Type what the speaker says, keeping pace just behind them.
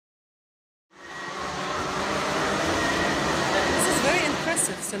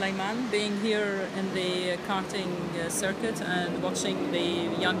Sulaiman, being here in the karting circuit and watching the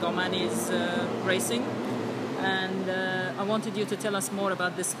young Omanis racing. And I wanted you to tell us more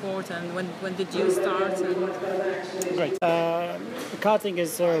about this sport and when did you start? Great. Karting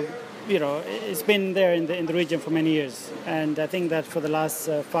is, it's been there in the region for many years, and I think that for the last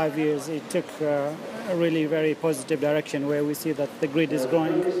 5 years it took a really very positive direction where we see that the grid is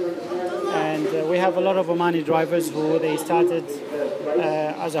growing, and we have a lot of Omani drivers who they started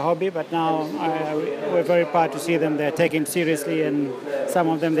as a hobby, but now we're very proud to see them. They're taking it seriously, and some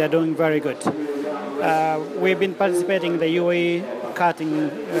of them they're doing very good. We've been participating in the UAE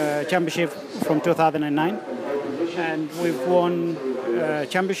karting championship from 2009, and we've won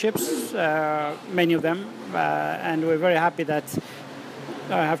championships, many of them, and we're very happy that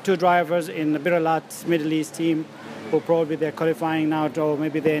I have two drivers in the Biralat Middle East team who probably they're qualifying now, or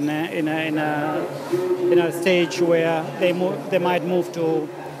maybe they're in a stage where they might move to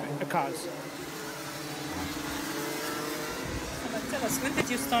cars. When did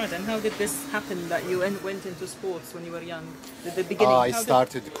you start and how did this happen that you went into sports when you were young? The beginning? I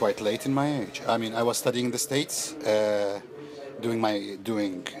started quite late in my age. I mean, I was studying in the States, doing my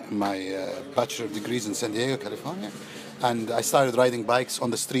bachelor degrees in San Diego, California, and I started riding bikes on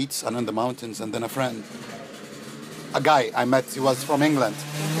the streets and in the mountains. And then a guy I met, he was from England.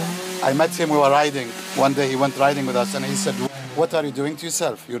 I met him, we were riding. One day he went riding with us and he said, "What are you doing to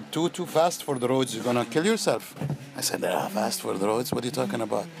yourself? You're too fast for the roads, you're gonna kill yourself." I said, fast for the roads? What are you talking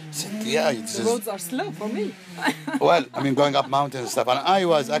about? He said, yeah. The roads are slow for me. Well, I mean, going up mountains and stuff. And I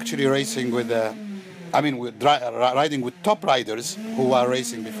was actually racing with, riding with top riders who were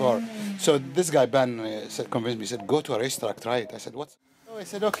racing before. So this guy, Ben, convinced me, he said, go to a racetrack, try it. I said, what? So I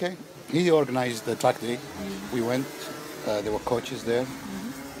said, okay. He organized the track day. We went, there were coaches there.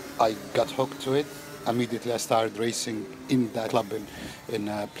 I got hooked to it. Immediately I started racing in that club in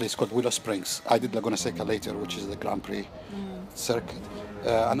a place called Willow Springs. I did Laguna Seca later, which is the Grand Prix circuit.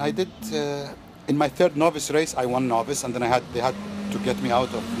 And I did, in my third novice race, I won novice, and then they had to get me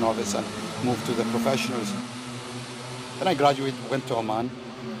out of novice and move to the professionals. Then I graduated, went to Oman.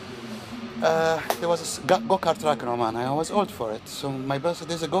 There was a go-kart track in Oman. I was old for it. So my boss said,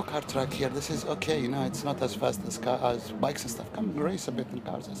 there's a go-kart track here. This is okay, it's not as fast as bikes and stuff. Come race a bit in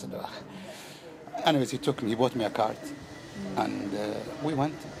cars. I said, ugh. Anyways, he bought me a kart, and we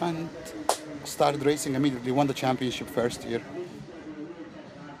went and started racing immediately, won the championship first year.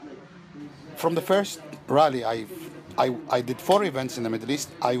 From the first rally, I did 4 events in the Middle East.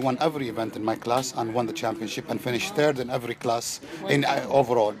 I won every event in my class and won the championship and finished third in every class, in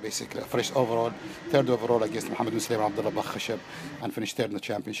overall, basically. First overall, third overall against Mohammed bin Sulaiman Abdullah Bakhashab, and finished third in the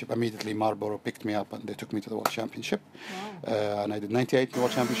championship. Immediately, Marlboro picked me up and they took me to the World Championship. Wow. And I did 98 in the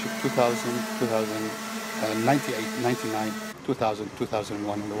World Championship, 2000, 98, 99, 2000,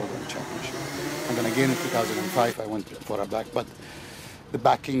 2001 in the World Championship. And then again in 2005, I went for a back, but the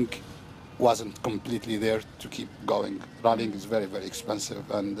backing wasn't completely there to keep going. Rallying is very, very expensive,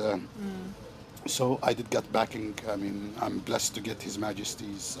 and so I did get backing. I mean, I'm blessed to get His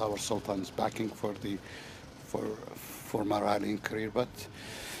Majesty's, our Sultan's backing for my rallying career. But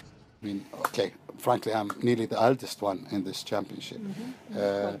I mean, okay, frankly, I'm nearly the eldest one in this championship.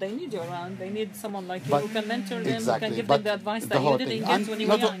 But they need you around. They need someone like you who can mentor them, exactly, who can give them the advice that you didn't get when you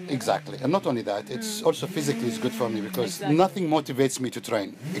were young. Exactly, and not only that, it's also physically it's good for me because nothing motivates me to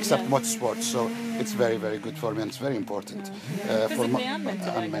train except motorsports. So it's very, very good for me, and it's very important for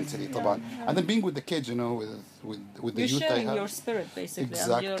mentally. طبعا. And then being with the kids, with the youth I have. You're sharing your spirit basically,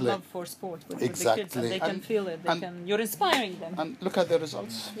 and your love for sport with the kids, and they can feel it. You're inspiring them. And look at the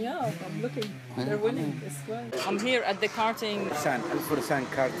results. Yeah, I'm looking. They're winning as well. I'm here at the karting. Al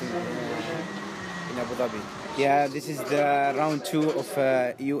Karting in Abu Dhabi. Yeah, this is the round 2 of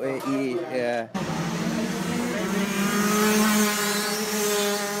UAE.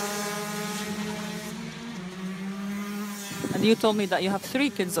 And you told me that you have 3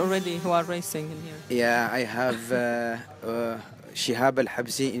 kids already who are racing in here. Yeah, I have Shihab Al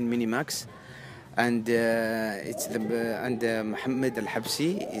Habsi in Minimax, and Hamad Al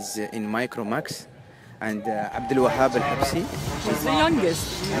Habsi is in Micromax, and Abdul Wahab Al Habsi. He's the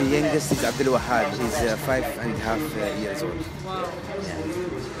youngest. The youngest is Abdul Wahab. He's 5.5 years old. Wow.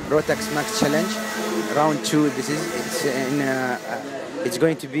 Rotax Max Challenge, round 2. It's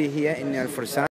going to be here in Al Fursan.